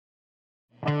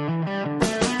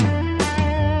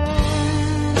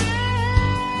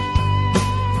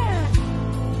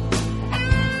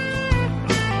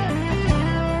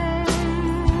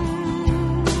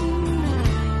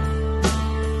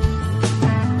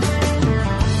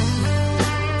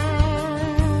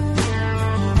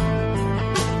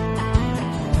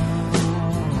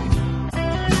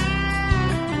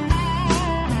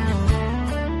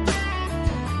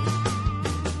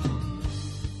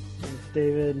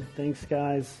Amen. Thanks,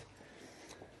 guys.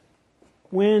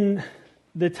 When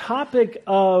the topic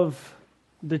of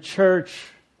the church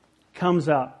comes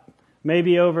up,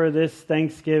 maybe over this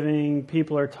Thanksgiving,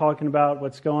 people are talking about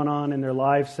what's going on in their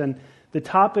lives, and the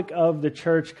topic of the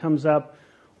church comes up,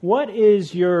 what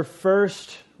is your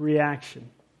first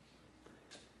reaction?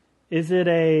 Is it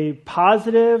a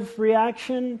positive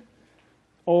reaction,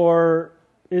 or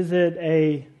is it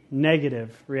a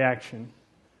negative reaction?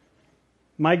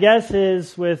 My guess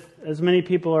is, with as many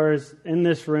people as in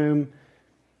this room,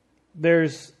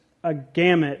 there's a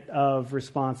gamut of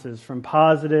responses, from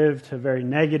positive to very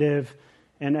negative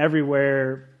and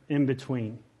everywhere in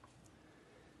between.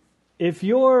 If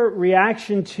your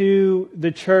reaction to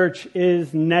the church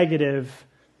is negative,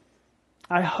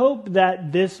 I hope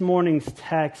that this morning's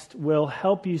text will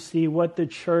help you see what the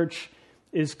church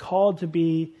is called to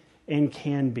be and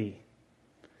can be.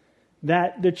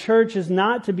 That the church is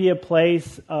not to be a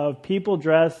place of people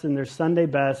dressed in their Sunday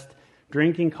best,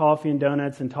 drinking coffee and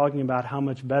donuts and talking about how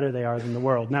much better they are than the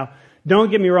world. Now, don't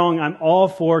get me wrong, I'm all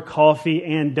for coffee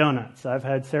and donuts. I've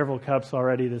had several cups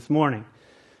already this morning.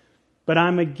 But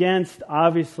I'm against,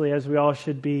 obviously, as we all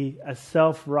should be, a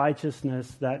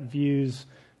self-righteousness that views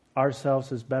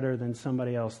ourselves as better than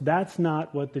somebody else. That's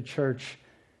not what the church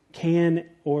can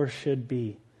or should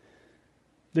be.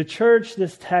 The church,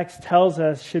 this text tells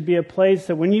us, should be a place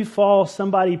that when you fall,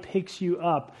 somebody picks you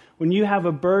up. When you have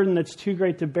a burden that's too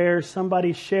great to bear,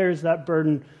 somebody shares that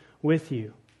burden with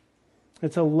you.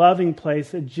 It's a loving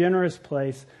place, a generous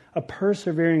place, a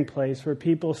persevering place where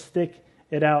people stick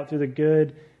it out through the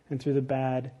good and through the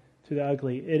bad, through the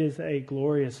ugly. It is a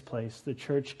glorious place. The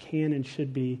church can and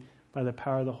should be, by the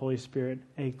power of the Holy Spirit,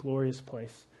 a glorious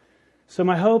place. So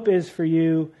my hope is for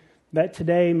you that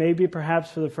today, maybe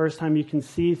perhaps for the first time, you can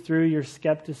see through your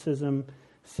skepticism,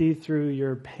 see through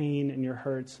your pain and your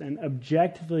hurts, and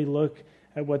objectively look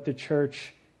at what the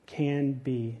church can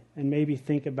be, and maybe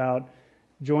think about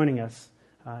joining us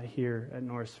here at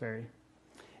Norris Ferry.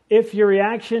 If your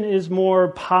reaction is more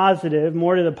positive,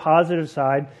 more to the positive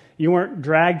side, you weren't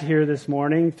dragged here this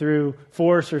morning through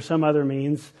force or some other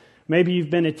means, maybe you've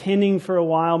been attending for a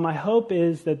while, my hope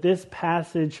is that this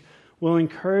passage will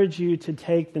encourage you to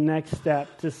take the next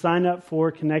step, to sign up for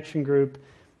a connection group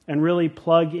and really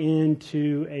plug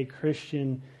into a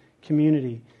Christian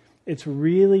community. It's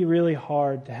really, really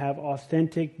hard to have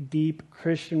authentic, deep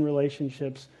Christian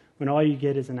relationships when all you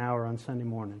get is an hour on Sunday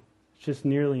morning. It's just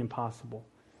nearly impossible.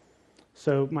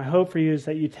 So my hope for you is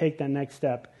that you take that next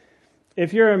step.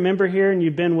 If you're a member here and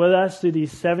you've been with us through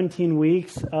these 17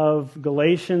 weeks of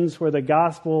Galatians where the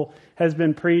gospel has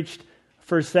been preached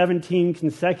for 17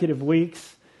 consecutive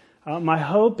weeks, my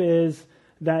hope is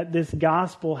that this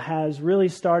gospel has really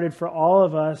started for all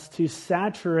of us to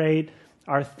saturate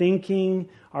our thinking,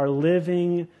 our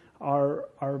living,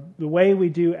 the way we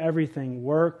do everything,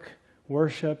 work,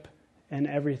 worship, and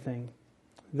everything.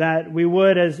 That we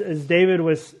would, as David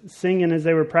was singing as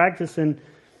they were practicing,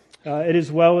 it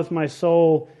is well with my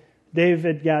soul,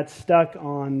 David got stuck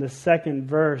on the second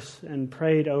verse and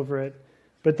prayed over it.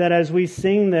 But that as we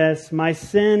sing this, my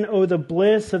sin, oh the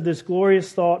bliss of this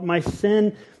glorious thought, my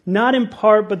sin, not in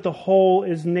part but the whole,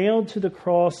 is nailed to the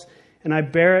cross, and I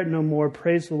bear it no more.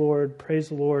 Praise the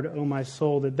Lord, oh my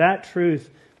soul. That truth,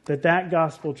 that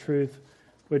gospel truth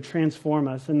would transform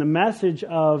us. And the message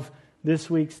of this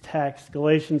week's text,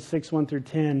 Galatians 6, 1 through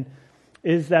 10,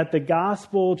 is that the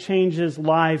gospel changes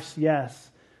lives,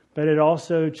 yes, but it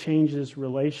also changes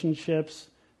relationships,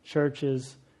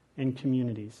 churches, and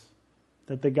communities.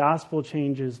 That the gospel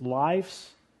changes lives,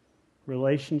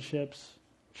 relationships,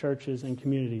 churches, and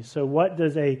communities. So what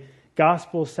does a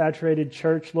gospel-saturated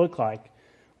church look like?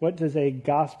 What does a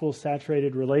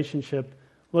gospel-saturated relationship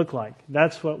look like?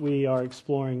 That's what we are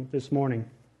exploring this morning.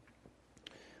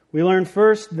 We learn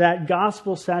first that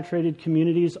gospel-saturated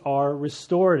communities are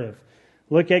restorative.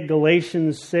 Look at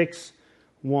Galatians 6,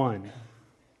 1.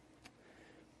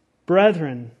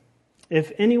 Brethren,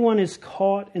 if anyone is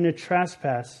caught in a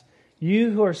trespass,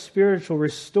 you who are spiritual,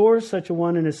 restore such a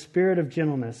one in a spirit of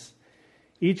gentleness,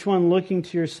 each one looking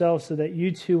to yourself so that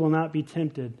you too will not be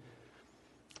tempted.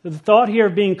 The thought here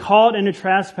of being caught in a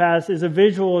trespass is a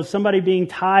visual of somebody being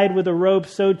tied with a rope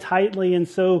so tightly and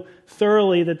so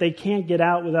thoroughly that they can't get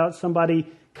out without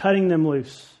somebody cutting them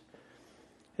loose.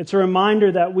 It's a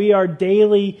reminder that we are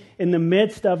daily in the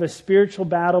midst of a spiritual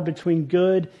battle between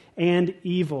good and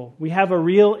evil. We have a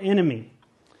real enemy.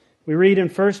 We read in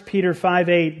 1 Peter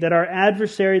 5:8 that our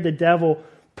adversary, the devil,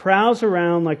 prowls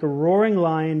around like a roaring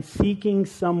lion seeking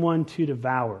someone to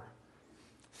devour.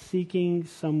 Seeking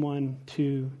someone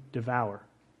to devour.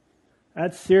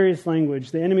 That's serious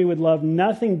language. The enemy would love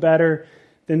nothing better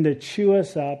than to chew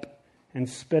us up and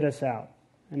spit us out.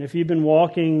 And if you've been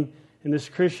walking in this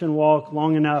Christian walk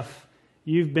long enough,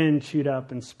 you've been chewed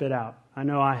up and spit out. I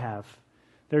know I have.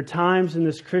 There are times in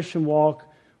this Christian walk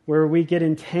where we get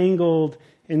entangled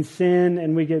in sin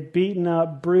and we get beaten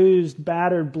up, bruised,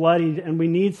 battered, bloodied, and we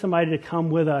need somebody to come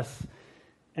with us,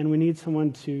 and we need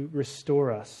someone to restore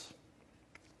us.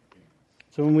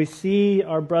 So when we see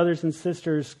our brothers and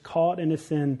sisters caught in a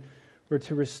sin, we're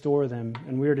to restore them,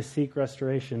 and we are to seek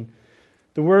restoration.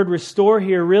 The word restore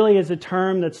here really is a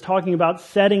term that's talking about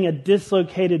setting a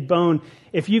dislocated bone.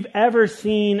 If you've ever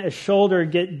seen a shoulder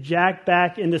get jacked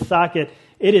back into socket,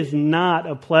 it is not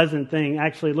a pleasant thing.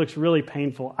 Actually, it looks really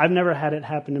painful. I've never had it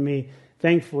happen to me,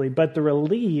 thankfully. But the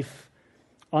relief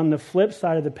on the flip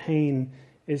side of the pain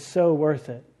is so worth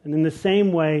it. And in the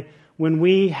same way, when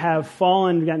we have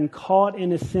fallen, gotten caught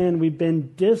in a sin, we've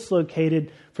been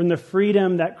dislocated from the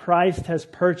freedom that Christ has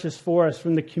purchased for us,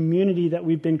 from the community that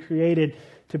we've been created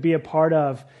to be a part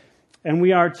of. And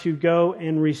we are to go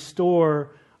and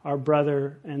restore our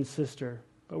brother and sister.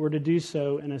 But we're to do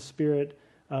so in a spirit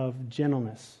of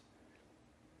gentleness.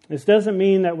 This doesn't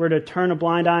mean that we're to turn a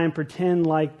blind eye and pretend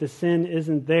like the sin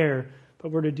isn't there,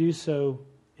 but we're to do so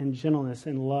in gentleness,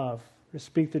 in love. We're to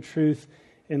speak the truth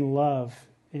in love,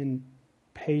 in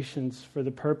patience for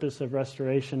the purpose of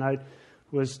restoration. I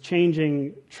was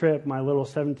changing Trip, my little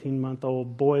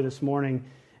 17-month-old boy, this morning,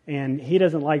 and he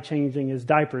doesn't like changing his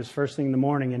diapers first thing in the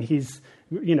morning, and he's,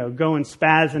 going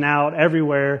spazzing out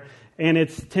everywhere, and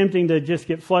it's tempting to just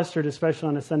get flustered, especially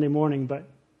on a Sunday morning, but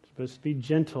it's supposed to be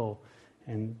gentle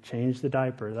and change the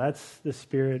diaper. That's the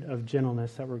spirit of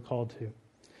gentleness that we're called to.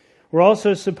 We're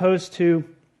also supposed to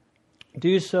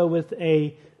do so with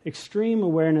a extreme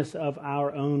awareness of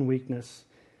our own weakness.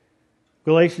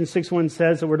 Galatians 6:1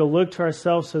 says that we're to look to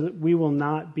ourselves so that we will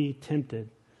not be tempted.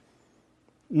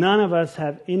 None of us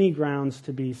have any grounds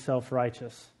to be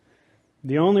self-righteous.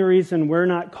 The only reason we're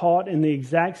not caught in the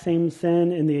exact same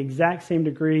sin in the exact same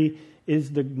degree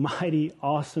is the mighty,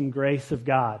 awesome grace of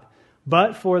God.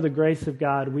 But for the grace of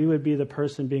God, we would be the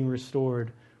person being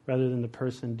restored rather than the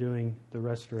person doing the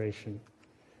restoration.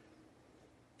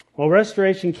 Well,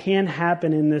 restoration can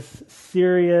happen in this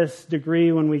serious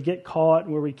degree when we get caught,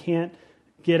 where we can't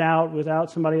get out without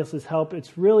somebody else's help.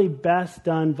 It's really best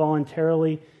done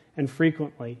voluntarily and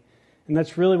frequently. And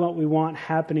that's really what we want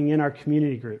happening in our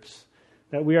community groups.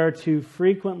 That we are to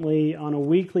frequently, on a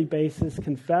weekly basis,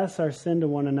 confess our sin to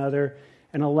one another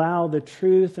and allow the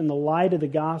truth and the light of the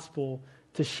gospel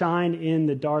to shine in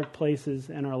the dark places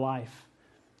in our life.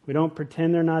 We don't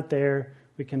pretend they're not there.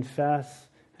 We confess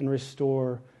and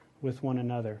restore with one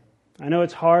another. I know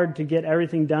it's hard to get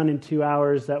everything done in 2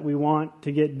 hours that we want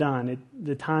to get done.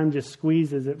 The time just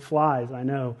squeezes, it flies, I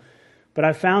know. But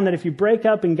I found that if you break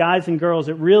up in guys and girls,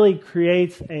 it really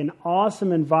creates an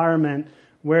awesome environment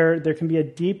where there can be a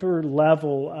deeper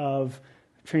level of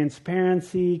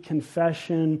transparency,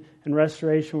 confession, and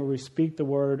restoration, where we speak the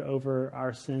word over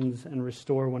our sins and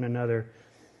restore one another.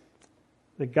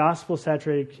 The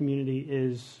gospel-saturated community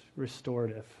is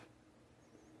restorative.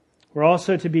 We're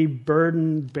also to be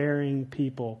burden-bearing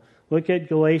people. Look at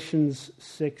Galatians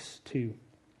 6:2.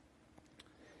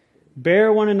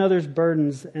 Bear one another's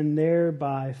burdens and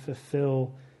thereby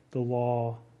fulfill the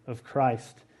law of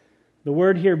Christ. The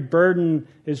word here, burden,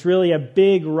 is really a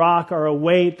big rock or a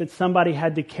weight that somebody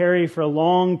had to carry for a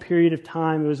long period of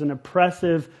time. It was an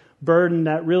oppressive burden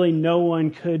that really no one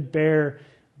could bear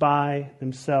by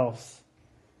themselves.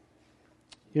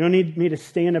 You don't need me to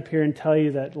stand up here and tell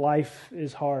you that life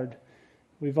is hard.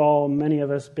 Many of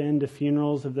us, been to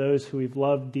funerals of those who we've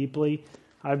loved deeply.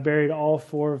 I've buried all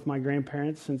 4 of my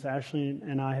grandparents since Ashley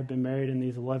and I have been married in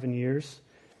these 11 years.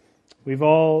 We've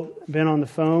all been on the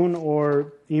phone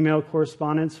or email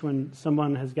correspondence when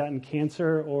someone has gotten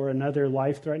cancer or another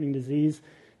life-threatening disease.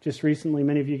 Just recently,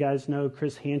 many of you guys know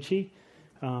Chris Hanchy.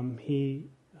 He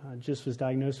just was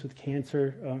diagnosed with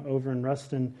cancer over in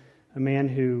Ruston, a man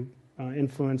who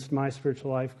influenced my spiritual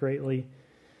life greatly.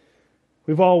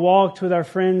 We've all walked with our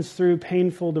friends through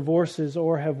painful divorces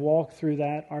or have walked through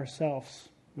that ourselves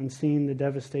and seen the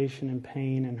devastation and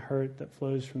pain and hurt that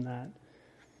flows from that.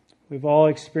 We've all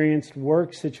experienced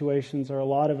work situations, or a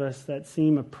lot of us, that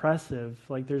seem oppressive,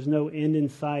 like there's no end in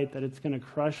sight, that it's going to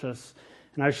crush us.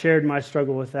 And I've shared my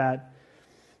struggle with that.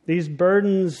 These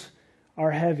burdens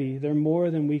are heavy. They're more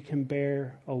than we can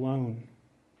bear alone.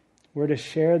 We're to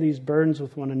share these burdens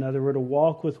with one another. We're to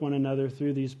walk with one another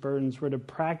through these burdens. We're to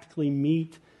practically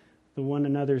meet the one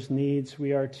another's needs.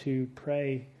 We are to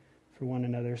pray for one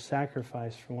another,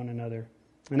 sacrifice for one another.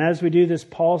 And as we do this,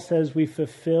 Paul says we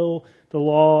fulfill the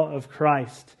law of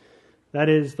Christ. That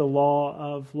is the law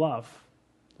of love.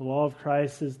 The law of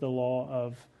Christ is the law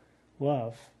of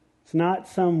love. It's not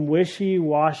some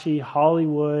wishy-washy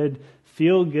Hollywood,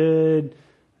 feel-good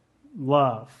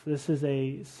love. This is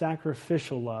a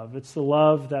sacrificial love. It's the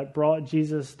love that brought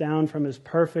Jesus down from his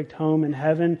perfect home in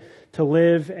heaven to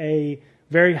live a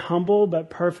very humble but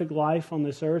perfect life on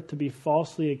this earth, to be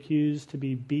falsely accused, to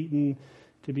be beaten,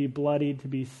 to be bloodied, to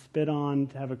be spit on,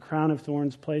 to have a crown of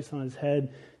thorns placed on his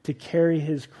head, to carry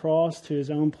his cross to his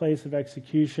own place of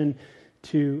execution,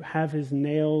 to have his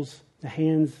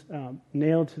hands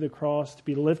nailed to the cross, to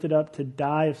be lifted up, to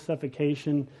die of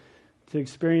suffocation, to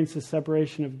experience the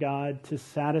separation of God, to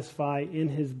satisfy in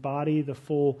his body the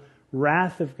full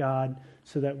wrath of God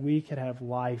so that we could have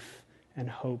life and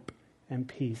hope and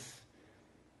peace.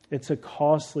 It's a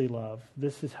costly love.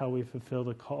 This is how we fulfill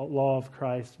the law of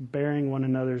Christ, bearing one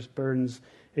another's burdens.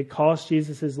 It cost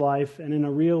Jesus his life, and in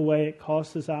a real way, it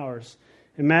cost us ours.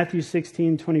 In Matthew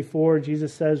 16:24,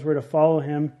 Jesus says we're to follow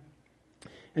him,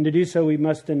 and to do so, we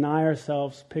must deny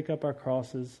ourselves, pick up our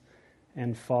crosses,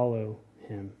 and follow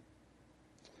him.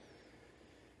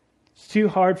 It's too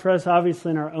hard for us,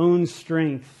 obviously, in our own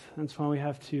strength. That's why we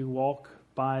have to walk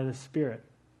by the Spirit.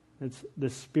 It's the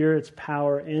Spirit's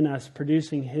power in us,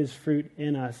 producing his fruit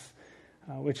in us,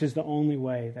 which is the only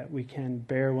way that we can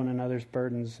bear one another's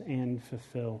burdens and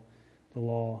fulfill the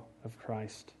law of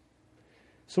Christ.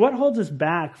 So what holds us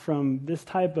back from this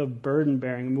type of burden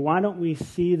bearing? I mean, why don't we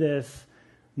see this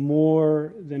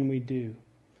more than we do?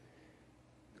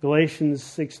 Galatians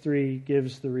 6:3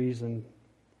 gives the reason.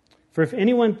 For if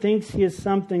anyone thinks he is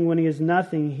something when he is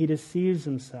nothing, he deceives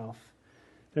himself.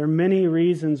 There are many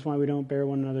reasons why we don't bear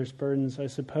one another's burdens, I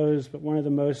suppose, but one of the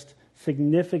most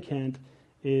significant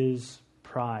is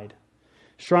pride.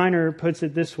 Schreiner puts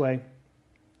it this way: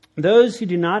 those who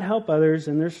do not help others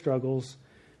in their struggles,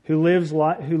 who live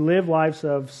lives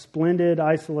of splendid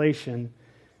isolation,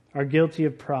 are guilty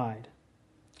of pride.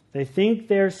 They think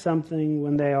they're something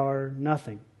when they are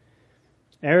nothing.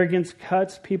 Arrogance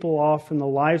cuts people off from the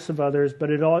lives of others,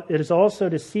 but it is also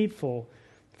deceitful.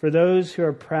 For those who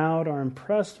are proud are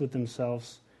impressed with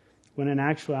themselves, when in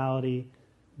actuality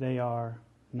they are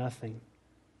nothing.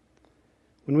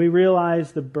 When we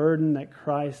realize the burden that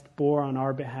Christ bore on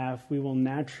our behalf, we will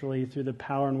naturally, through the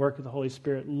power and work of the Holy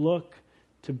Spirit, look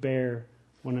to bear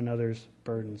one another's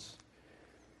burdens.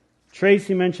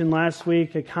 Tracy mentioned last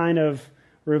week a kind of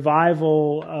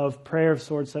revival of prayer of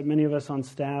sorts that many of us on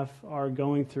staff are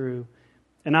going through.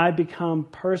 And I've become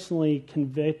personally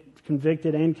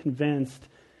convicted and convinced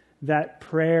that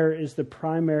prayer is the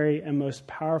primary and most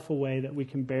powerful way that we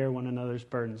can bear one another's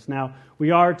burdens. Now, we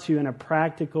are to, in a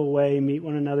practical way, meet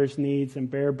one another's needs and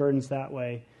bear burdens that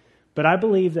way. But I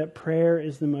believe that prayer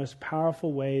is the most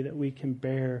powerful way that we can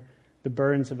bear the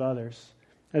burdens of others.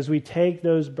 As we take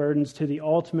those burdens to the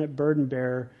ultimate burden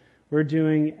bearer, we're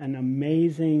doing an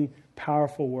amazing,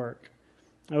 powerful work.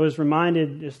 I was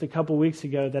reminded just a couple weeks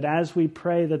ago that as we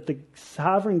pray, that the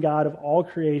sovereign God of all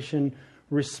creation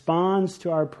responds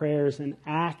to our prayers and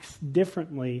acts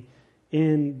differently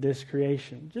in this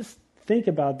creation. Just think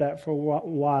about that for a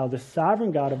while. The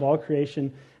sovereign God of all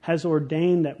creation has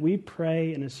ordained that we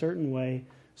pray in a certain way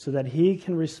so that he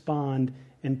can respond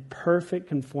in perfect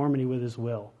conformity with his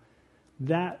will.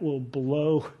 That will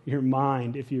blow your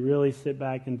mind if you really sit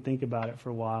back and think about it for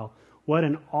a while. What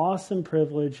an awesome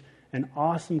privilege, an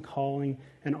awesome calling,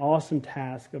 an awesome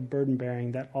task of burden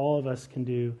bearing that all of us can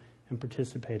do and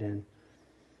participate in.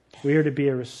 We are to be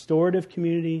a restorative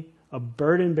community, a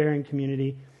burden-bearing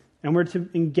community, and we're to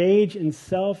engage in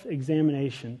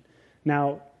self-examination.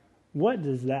 Now, what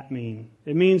does that mean?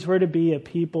 It means we're to be a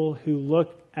people who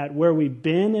look at where we've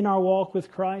been in our walk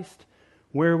with Christ,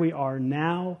 where we are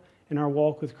now in our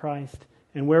walk with Christ,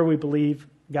 and where we believe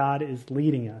God is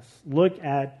leading us. Look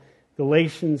at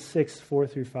Galatians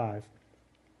 6:4-5.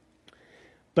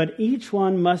 But each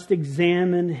one must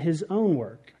examine his own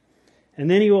work, and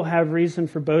then he will have reason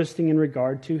for boasting in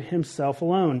regard to himself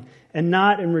alone, and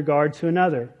not in regard to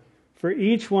another. For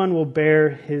each one will bear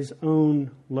his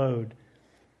own load.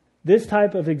 This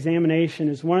type of examination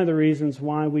is one of the reasons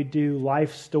why we do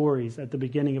life stories at the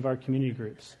beginning of our community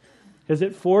groups. Because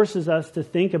it forces us to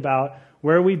think about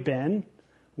where we've been,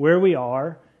 where we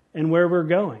are, and where we're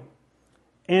going.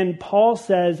 And Paul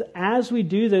says, as we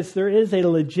do this, there is a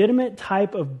legitimate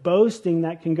type of boasting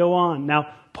that can go on. Now,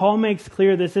 Paul makes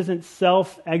clear this isn't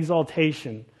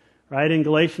self-exaltation, right? In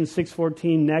Galatians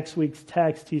 6:14, next week's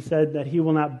text, he said that he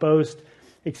will not boast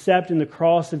except in the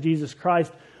cross of Jesus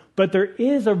Christ. But there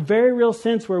is a very real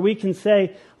sense where we can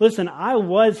say, listen, I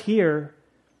was here,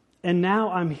 and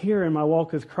now I'm here in my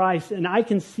walk with Christ, and I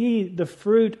can see the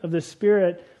fruit of the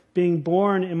Spirit being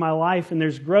born in my life, and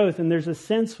there's growth, and there's a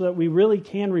sense that we really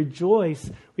can rejoice.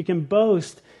 We can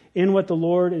boast in what the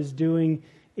Lord is doing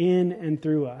in and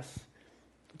through us.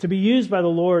 To be used by the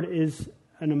Lord is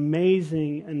an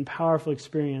amazing and powerful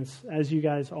experience, as you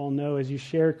guys all know, as you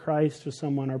share Christ with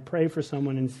someone or pray for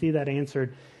someone and see that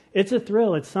answered. It's a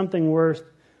thrill. It's something worth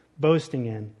boasting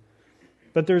in.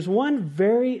 But there's one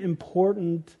very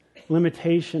important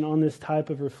limitation on this type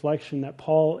of reflection that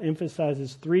Paul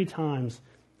emphasizes 3 times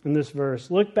in this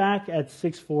verse. Look back at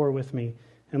 6:4 with me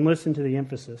and listen to the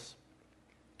emphasis.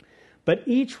 But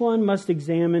each one must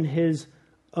examine his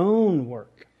own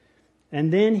work,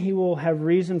 and then he will have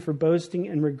reason for boasting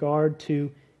in regard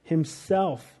to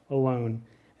himself alone,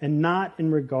 and not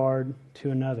in regard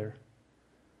to another.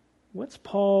 What's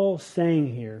Paul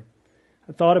saying here?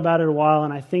 I thought about it a while,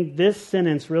 and I think this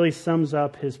sentence really sums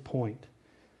up his point.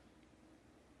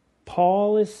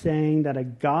 Paul is saying that a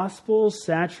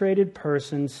gospel-saturated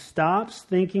person stops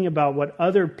thinking about what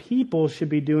other people should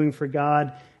be doing for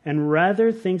God and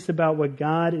rather thinks about what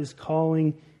God is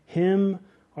calling him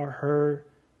or her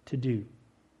to do.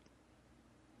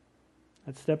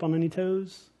 That step on any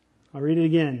toes? I'll read it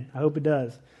again. I hope it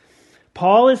does.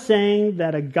 Paul is saying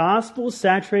that a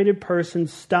gospel-saturated person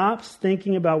stops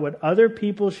thinking about what other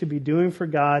people should be doing for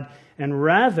God and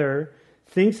rather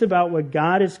thinks about what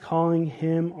God is calling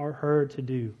him or her to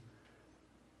do.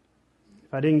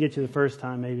 If I didn't get you the first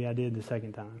time, maybe I did the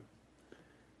second time.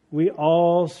 We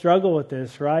all struggle with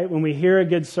this, right? When we hear a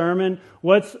good sermon,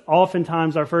 what's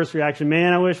oftentimes our first reaction?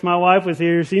 Man, I wish my wife was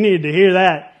here. She needed to hear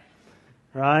that,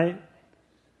 right?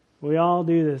 We all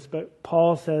do this, but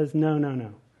Paul says,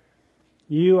 no.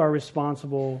 You are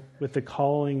responsible with the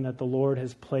calling that the Lord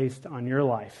has placed on your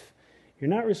life. You're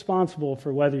not responsible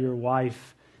for whether your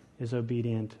wife is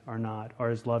obedient or not, or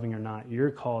is loving or not.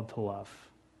 You're called to love.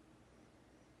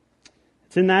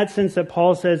 It's in that sense that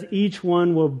Paul says each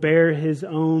one will bear his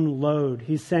own load.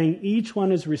 He's saying each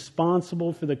one is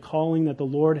responsible for the calling that the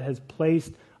Lord has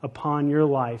placed upon your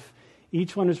life.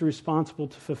 Each one is responsible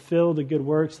to fulfill the good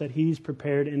works that he's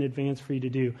prepared in advance for you to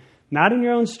do. Not in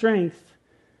your own strength,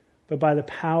 but by the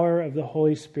power of the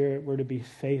Holy Spirit, we're to be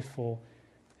faithful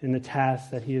in the task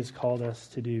that he has called us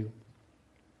to do.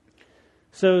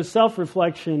 So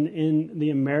self-reflection in the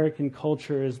American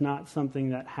culture is not something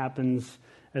that happens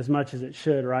as much as it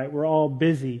should, right? We're all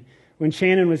busy. When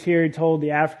Shannon was here, he told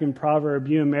the African proverb,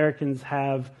 you Americans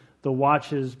have the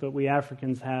watches, but we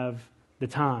Africans have the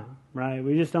time, right?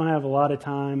 We just don't have a lot of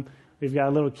time. We've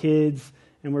got little kids,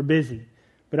 and we're busy.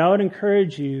 But I would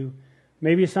encourage you,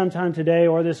 maybe sometime today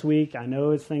or this week, I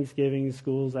know it's Thanksgiving,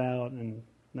 school's out, and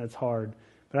that's hard,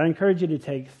 but I encourage you to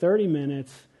take 30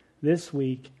 minutes this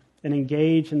week and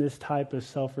engage in this type of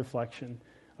self-reflection.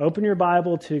 Open your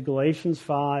Bible to Galatians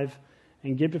 5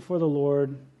 and get before the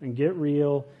Lord and get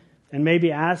real and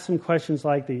maybe ask some questions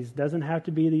like these. Doesn't have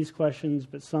to be these questions,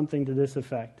 but something to this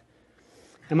effect.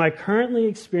 Am I currently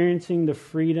experiencing the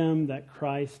freedom that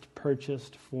Christ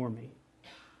purchased for me?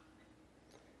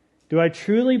 Do I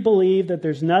truly believe that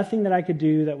there's nothing that I could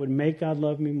do that would make God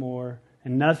love me more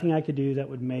and nothing I could do that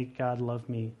would make God love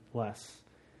me less?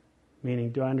 Meaning,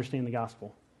 do I understand the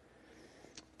gospel?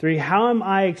 3, how am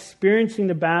I experiencing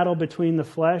the battle between the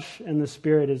flesh and the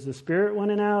spirit? Is the spirit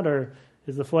winning out or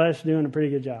is the flesh doing a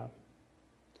pretty good job?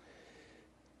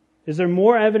 Is there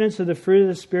more evidence of the fruit of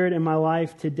the Spirit in my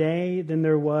life today than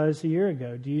there was a year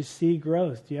ago? Do you see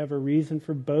growth? Do you have a reason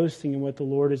for boasting in what the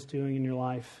Lord is doing in your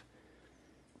life?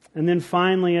 And then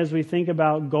finally, as we think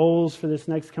about goals for this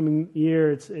next coming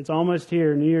year, it's almost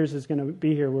here. New Year's is going to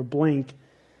be here. We're blink.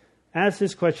 Ask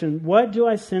this question: what do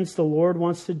I sense the Lord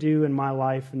wants to do in my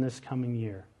life in this coming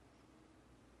year?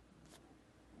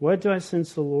 What do I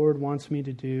sense the Lord wants me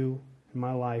to do in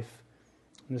my life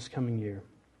in this coming year?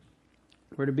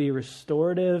 We're to be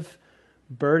restorative,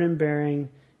 burden-bearing,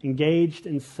 engaged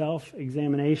in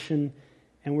self-examination,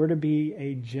 and we're to be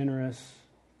a generous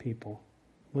people.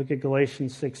 Look at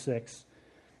Galatians 6:6.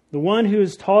 The one who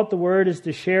is taught the word is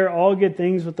to share all good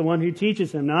things with the one who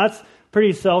teaches him. Now, that's a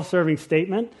pretty self-serving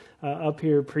statement up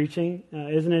here preaching,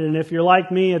 isn't it? And if you're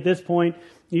like me at this point,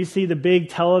 you see the big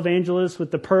televangelist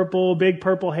with the big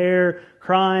purple hair,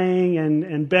 crying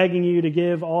and begging you to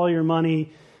give all your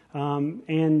money.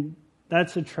 And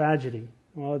that's a tragedy.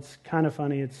 Well, it's kind of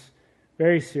funny. It's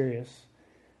very serious.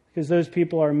 Because those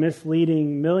people are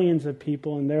misleading millions of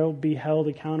people and they'll be held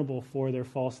accountable for their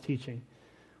false teaching.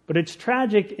 But it's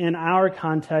tragic in our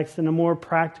context in a more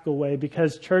practical way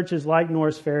because churches like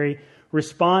Norris Ferry,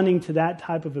 responding to that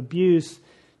type of abuse,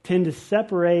 tend to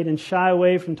separate and shy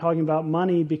away from talking about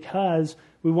money because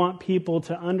we want people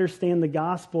to understand the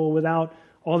gospel without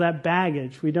all that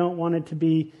baggage. We don't want it to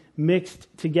be mixed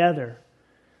together.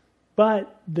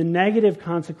 But the negative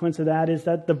consequence of that is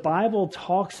that the Bible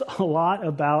talks a lot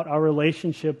about our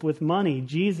relationship with money.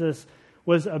 Jesus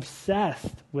was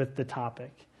obsessed with the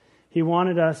topic. He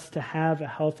wanted us to have a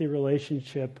healthy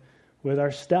relationship with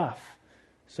our stuff.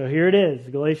 So here it is,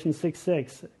 Galatians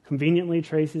 6:6. Conveniently,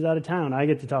 Tracy's out of town. I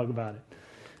get to talk about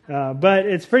it. But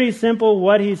it's pretty simple.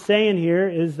 What he's saying here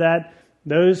is that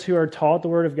those who are taught the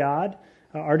Word of God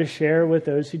are to share with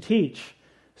those who teach.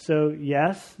 So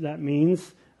yes, that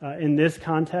means in this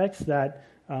context that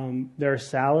there are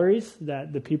salaries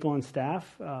that the people on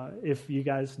staff, if you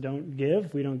guys don't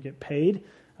give, we don't get paid.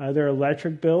 There are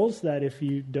electric bills that if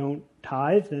you don't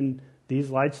tithe, then these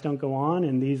lights don't go on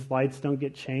and these lights don't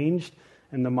get changed.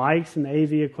 And the mics and the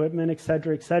AV equipment, et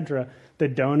cetera, et cetera. The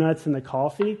donuts and the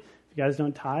coffee, if you guys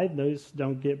don't tithe, those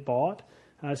don't get bought.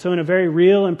 So in a very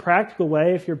real and practical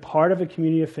way, if you're part of a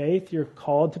community of faith, you're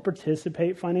called to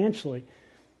participate financially.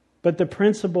 But the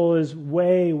principle is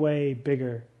way, way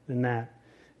bigger than that.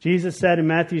 Jesus said in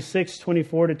Matthew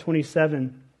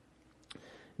 6:24-27,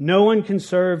 "No one can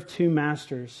serve two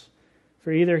masters,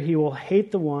 for either he will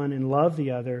hate the one and love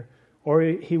the other, or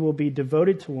he will be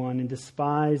devoted to one and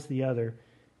despise the other.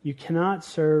 You cannot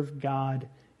serve God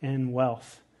and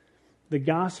wealth." The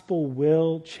gospel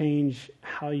will change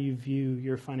how you view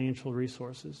your financial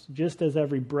resources. Just as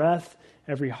every breath,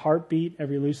 every heartbeat,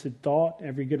 every lucid thought,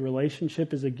 every good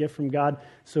relationship is a gift from God,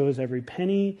 so is every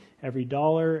penny, every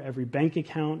dollar, every bank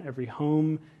account, every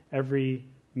home, every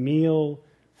meal,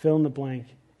 fill in the blank.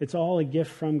 It's all a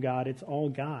gift from God. It's all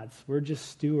God's. We're just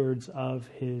stewards of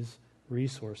His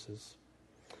resources.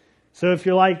 So if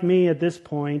you're like me at this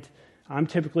point, I'm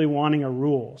typically wanting a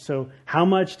rule. So how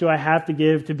much do I have to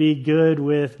give to be good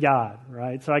with God,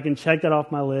 right? So I can check that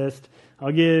off my list.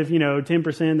 I'll give,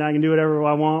 10%. I can do whatever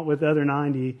I want with the other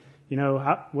 90.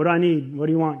 What do I need? What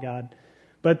do you want, God?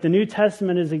 But the New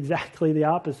Testament is exactly the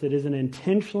opposite. It's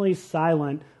intentionally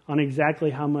silent on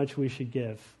exactly how much we should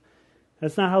give.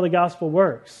 That's not how the gospel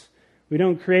works. We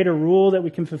don't create a rule that we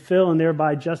can fulfill and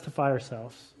thereby justify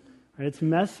ourselves. Right? It's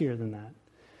messier than that.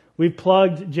 We've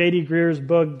plugged J.D. Greer's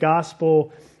book,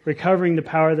 Gospel, Recovering the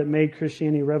Power That Made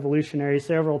Christianity Revolutionary,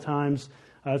 several times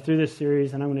through this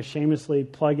series, and I'm going to shamelessly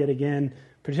plug it again,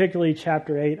 particularly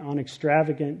chapter 8 on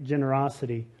extravagant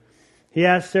generosity. He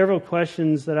asked several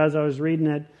questions that as I was reading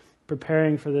it,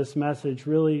 preparing for this message,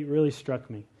 really, really struck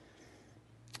me.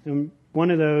 And one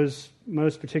of those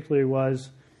most particularly was,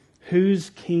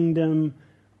 whose kingdom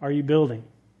are you building?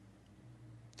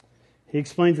 He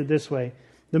explains it this way.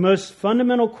 The most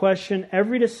fundamental question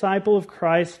every disciple of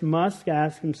Christ must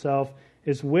ask himself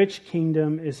is, which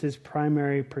kingdom is his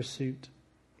primary pursuit?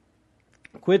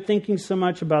 Quit thinking so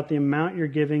much about the amount you're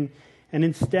giving and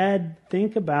instead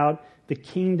think about the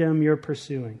kingdom you're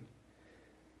pursuing.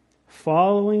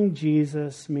 Following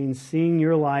Jesus means seeing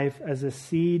your life as a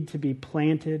seed to be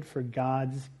planted for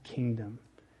God's kingdom.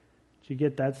 Did you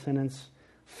get that sentence?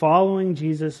 Following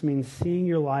Jesus means seeing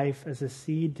your life as a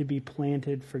seed to be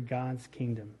planted for God's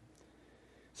kingdom.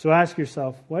 So ask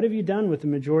yourself, what have you done with the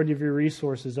majority of your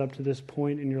resources up to this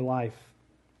point in your life?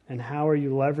 And how are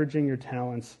you leveraging your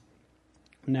talents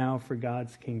now for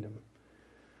God's kingdom?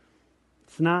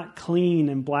 It's not clean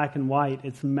and black and white.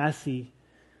 It's messy.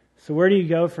 So where do you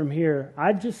go from here?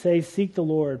 I'd just say seek the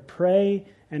Lord. Pray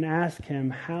and ask Him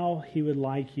how He would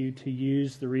like you to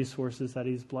use the resources that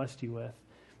He's blessed you with.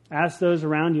 Ask those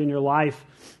around you in your life,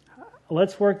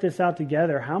 let's work this out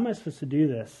together. How am I supposed to do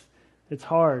this? It's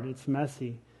hard. It's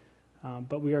messy.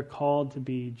 But we are called to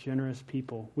be generous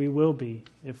people. We will be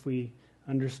if we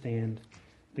understand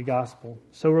the gospel.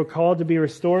 So we're called to be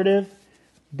restorative,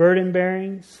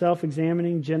 burden-bearing,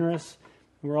 self-examining, generous.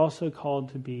 And we're also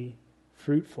called to be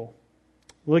fruitful.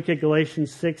 Look at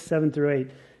Galatians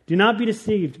 6:7-8. Do not be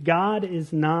deceived. God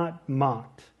is not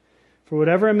mocked. For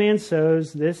whatever a man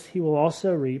sows, this he will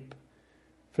also reap.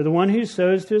 For the one who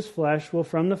sows to his flesh will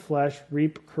from the flesh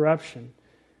reap corruption.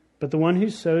 But the one who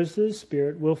sows to the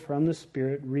Spirit will from the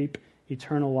Spirit reap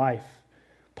eternal life.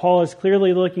 Paul is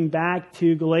clearly looking back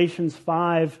to Galatians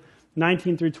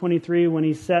 5:19-23 when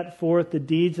he set forth the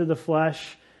deeds of the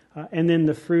flesh and then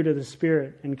the fruit of the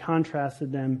Spirit and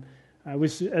contrasted them.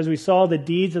 As we saw, the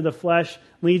deeds of the flesh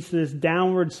leads to this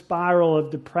downward spiral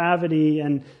of depravity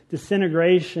and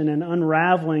disintegration and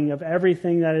unraveling of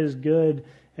everything that is good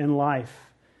in life.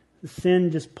 The sin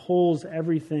just pulls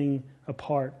everything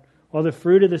apart, while the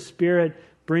fruit of the Spirit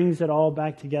brings it all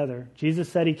back together. Jesus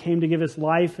said He came to give us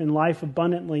life and life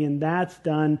abundantly, and that's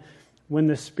done when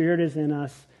the Spirit is in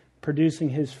us, producing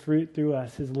His fruit through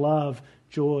us, His love,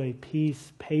 joy,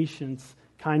 peace, patience,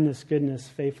 kindness, goodness,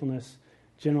 faithfulness,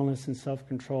 gentleness, and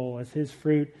self-control. As his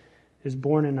fruit is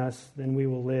born in us, then we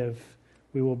will live.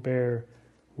 We will bear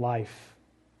life.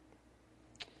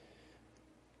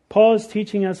 Paul is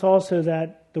teaching us also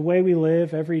that the way we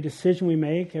live, every decision we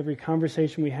make, every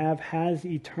conversation we have has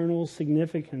eternal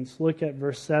significance. Look at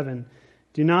verse 7.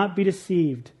 Do not be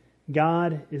deceived.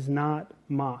 God is not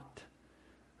mocked.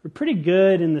 We're pretty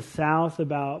good in the South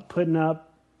about putting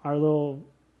up our little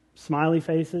smiley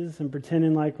faces and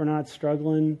pretending like we're not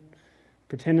struggling,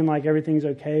 pretending like everything's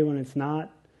okay when it's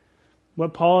not.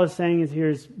 What Paul is saying is here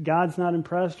is God's not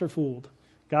impressed or fooled.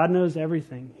 God knows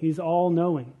everything. He's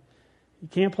all-knowing. You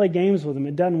can't play games with him.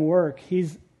 It doesn't work.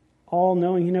 He's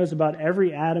all-knowing. He knows about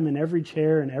every atom in every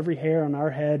chair and every hair on our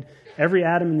head, every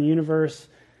atom in the universe.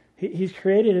 He's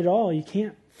created it all. You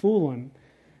can't fool him.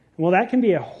 Well, that can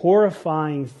be a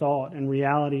horrifying thought and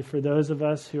reality for those of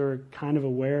us who are kind of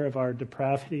aware of our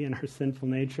depravity and our sinful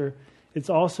nature. It's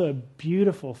also a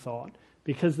beautiful thought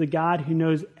because the God who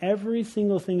knows every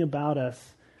single thing about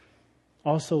us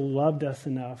also loved us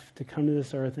enough to come to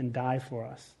this earth and die for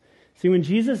us. See, when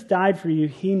Jesus died for you,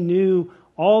 he knew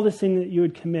all the sin that you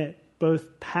would commit,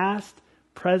 both past,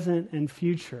 present, and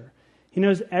future. He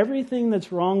knows everything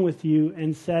that's wrong with you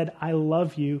and said, I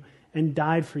love you, and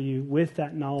died for you with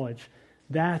that knowledge.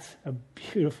 That's a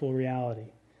beautiful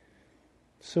reality.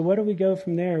 So where do we go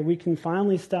from there? We can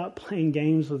finally stop playing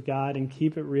games with God and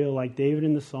keep it real like David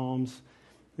in the Psalms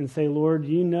and say, Lord,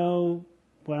 you know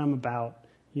what I'm about.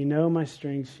 You know my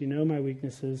strengths. You know my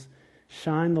weaknesses.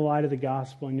 Shine the light of the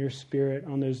gospel and your Spirit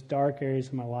on those dark areas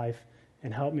of my life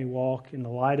and help me walk in the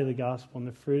light of the gospel and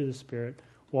the fruit of the Spirit,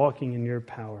 walking in your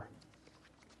power.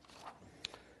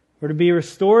 We're to be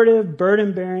restorative,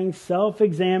 burden-bearing,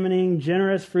 self-examining,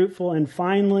 generous, fruitful, and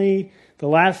finally, the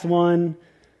last one,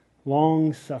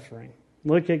 long-suffering.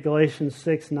 Look at Galatians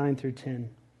 6, 9 through 10.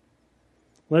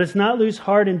 Let us not lose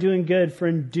heart in doing good, for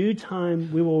in due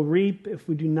time we will reap if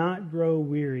we do not grow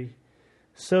weary.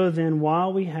 So then,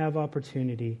 while we have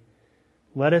opportunity,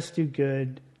 let us do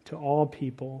good to all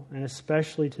people, and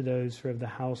especially to those who are of the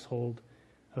household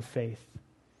of faith.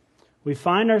 We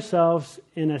find ourselves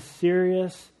in a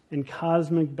serious and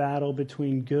cosmic battle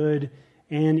between good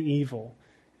and evil.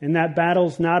 And that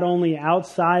battle's not only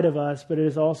outside of us, but it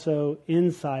is also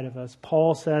inside of us.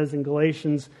 Paul says in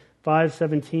Galatians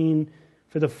 5:17,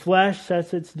 for the flesh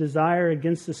sets its desire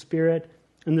against the Spirit,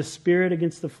 and the Spirit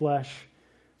against the flesh.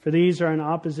 For these are in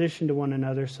opposition to one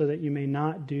another, so that you may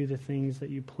not do the things that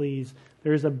you please.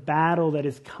 There is a battle that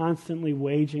is constantly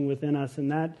waging within us,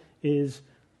 and that is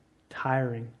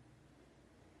tiring.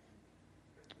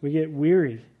 We get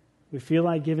weary. We feel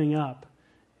like giving up.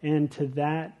 And to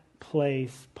that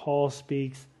place, Paul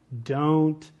speaks,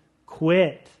 don't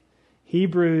quit.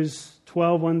 Hebrews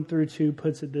 12:1 through 2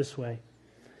 puts it this way.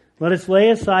 Let us lay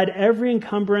aside every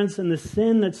encumbrance and the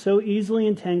sin that so easily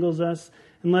entangles us,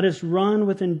 and let us run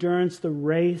with endurance the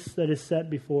race that is set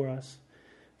before us,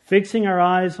 fixing our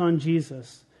eyes on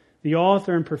Jesus, the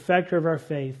author and perfecter of our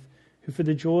faith, who for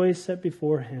the joy set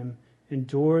before him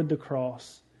endured the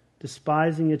cross,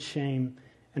 despising its shame,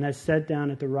 and has sat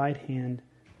down at the right hand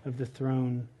of the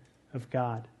throne of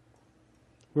God.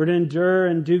 We're to endure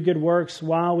and do good works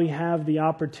while we have the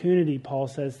opportunity, Paul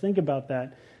says. Think about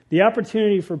that. The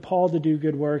opportunity for Paul to do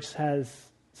good works has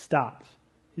stopped.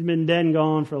 He's been dead and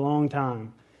gone for a long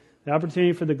time. The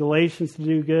opportunity for the Galatians to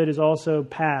do good is also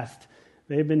past.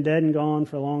 They've been dead and gone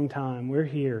for a long time. We're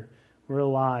here. We're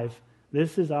alive.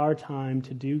 This is our time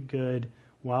to do good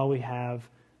while we have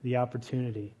the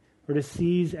opportunity. We're to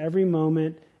seize every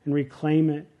moment and reclaim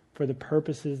it for the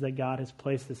purposes that God has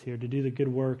placed us here, to do the good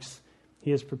works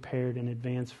he has prepared in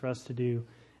advance for us to do.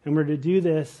 And we're to do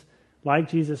this, like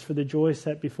Jesus, for the joy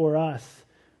set before us,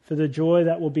 for the joy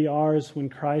that will be ours when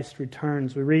Christ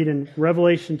returns. We read in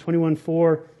Revelation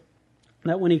 21:4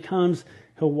 that when he comes,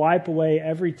 he'll wipe away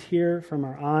every tear from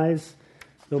our eyes.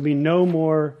 There'll be no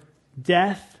more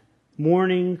death,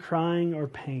 mourning, crying, or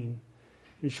pain.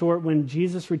 In short, when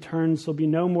Jesus returns, there'll be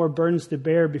no more burdens to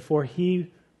bear before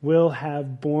he will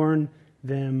have borne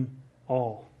them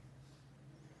all.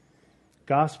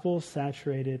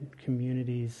 Gospel-saturated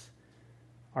communities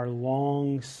are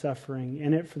long-suffering,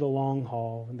 in it for the long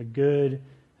haul, and the good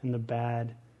and the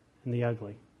bad and the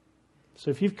ugly.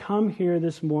 So if you've come here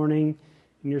this morning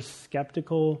and you're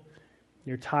skeptical,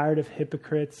 you're tired of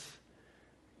hypocrites,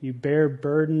 you bear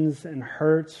burdens and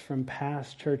hurts from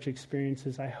past church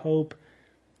experiences, I hope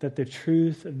that the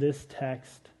truth of this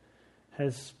text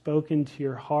has spoken to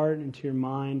your heart and to your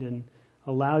mind and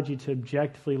allowed you to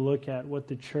objectively look at what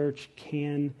the church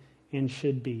can and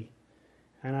should be.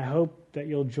 And I hope that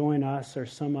you'll join us or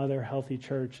some other healthy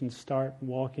church and start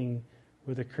walking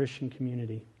with a Christian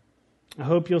community. I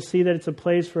hope you'll see that it's a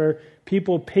place where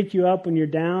people pick you up when you're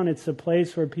down. It's a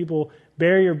place where people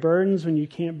bear your burdens when you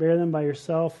can't bear them by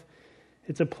yourself.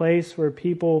 It's a place where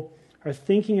people are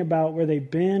thinking about where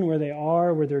they've been, where they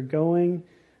are, where they're going,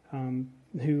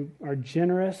 who are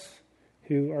generous,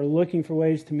 who are looking for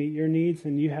ways to meet your needs,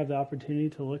 and you have the opportunity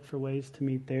to look for ways to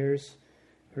meet theirs.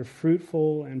 They're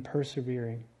fruitful and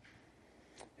persevering.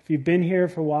 If you've been here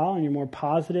for a while and you're more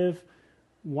positive,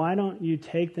 why don't you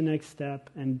take the next step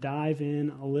and dive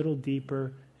in a little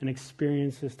deeper and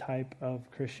experience this type of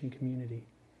Christian community?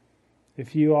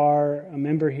 If you are a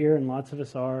member here, and lots of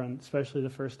us are, and especially the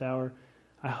first hour,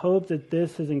 I hope that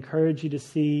this has encouraged you to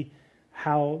see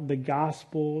how the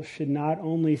gospel should not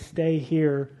only stay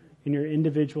here in your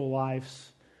individual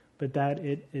lives, but that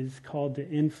it is called to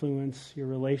influence your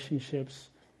relationships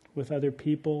with other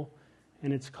people,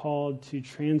 and it's called to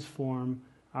transform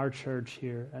our church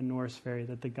here at Norris Ferry,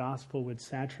 that the gospel would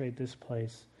saturate this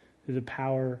place through the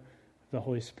power of the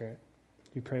Holy Spirit.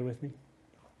 You pray with me?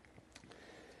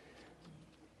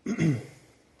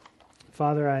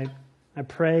 Father, I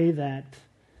pray that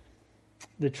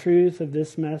the truth of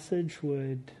this message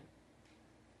would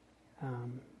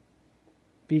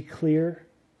be clear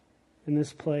in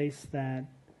this place, that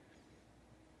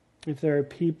if there are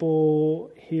people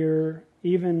here,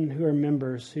 even who are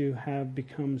members, who have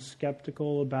become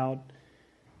skeptical about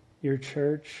your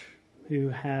church, who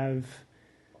have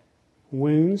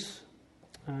wounds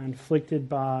inflicted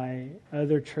by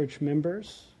other church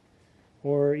members,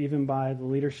 or even by the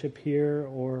leadership here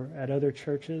or at other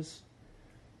churches,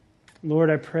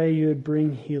 Lord, I pray you would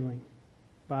bring healing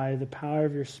by the power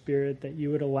of your Spirit, that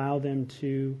you would allow them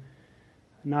to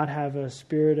not have a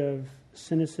spirit of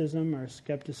cynicism or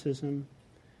skepticism,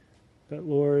 but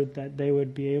Lord, that they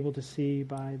would be able to see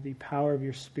by the power of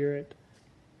your Spirit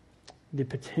the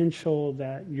potential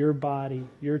that your body,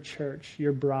 your church,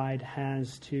 your bride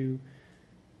has to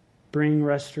bring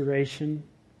restoration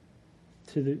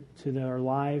to our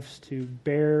lives, to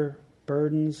bear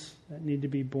burdens that need to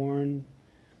be borne.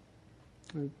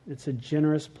 It's a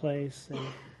generous place, a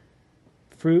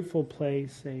fruitful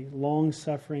place, a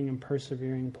long-suffering and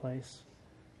persevering place.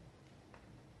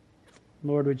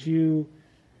 Lord, would you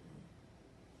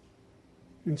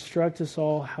instruct us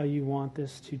all how you want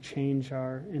this to change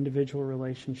our individual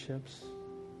relationships?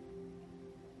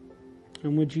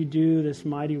 And would you do this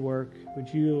mighty work?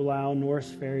 Would you allow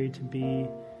Norris Ferry to be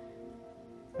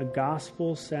a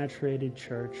gospel-saturated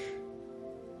church,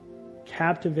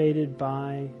 captivated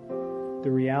by the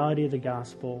reality of the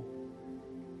gospel,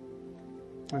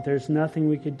 that there's nothing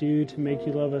we could do to make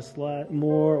you love us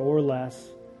more or less,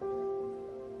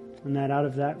 and that out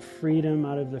of that freedom,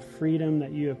 out of the freedom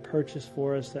that you have purchased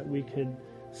for us, that we could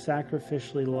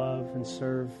sacrificially love and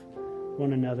serve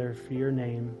one another for your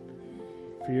name,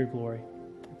 for your glory.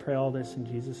 I pray all this in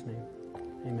Jesus' name.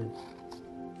 Amen.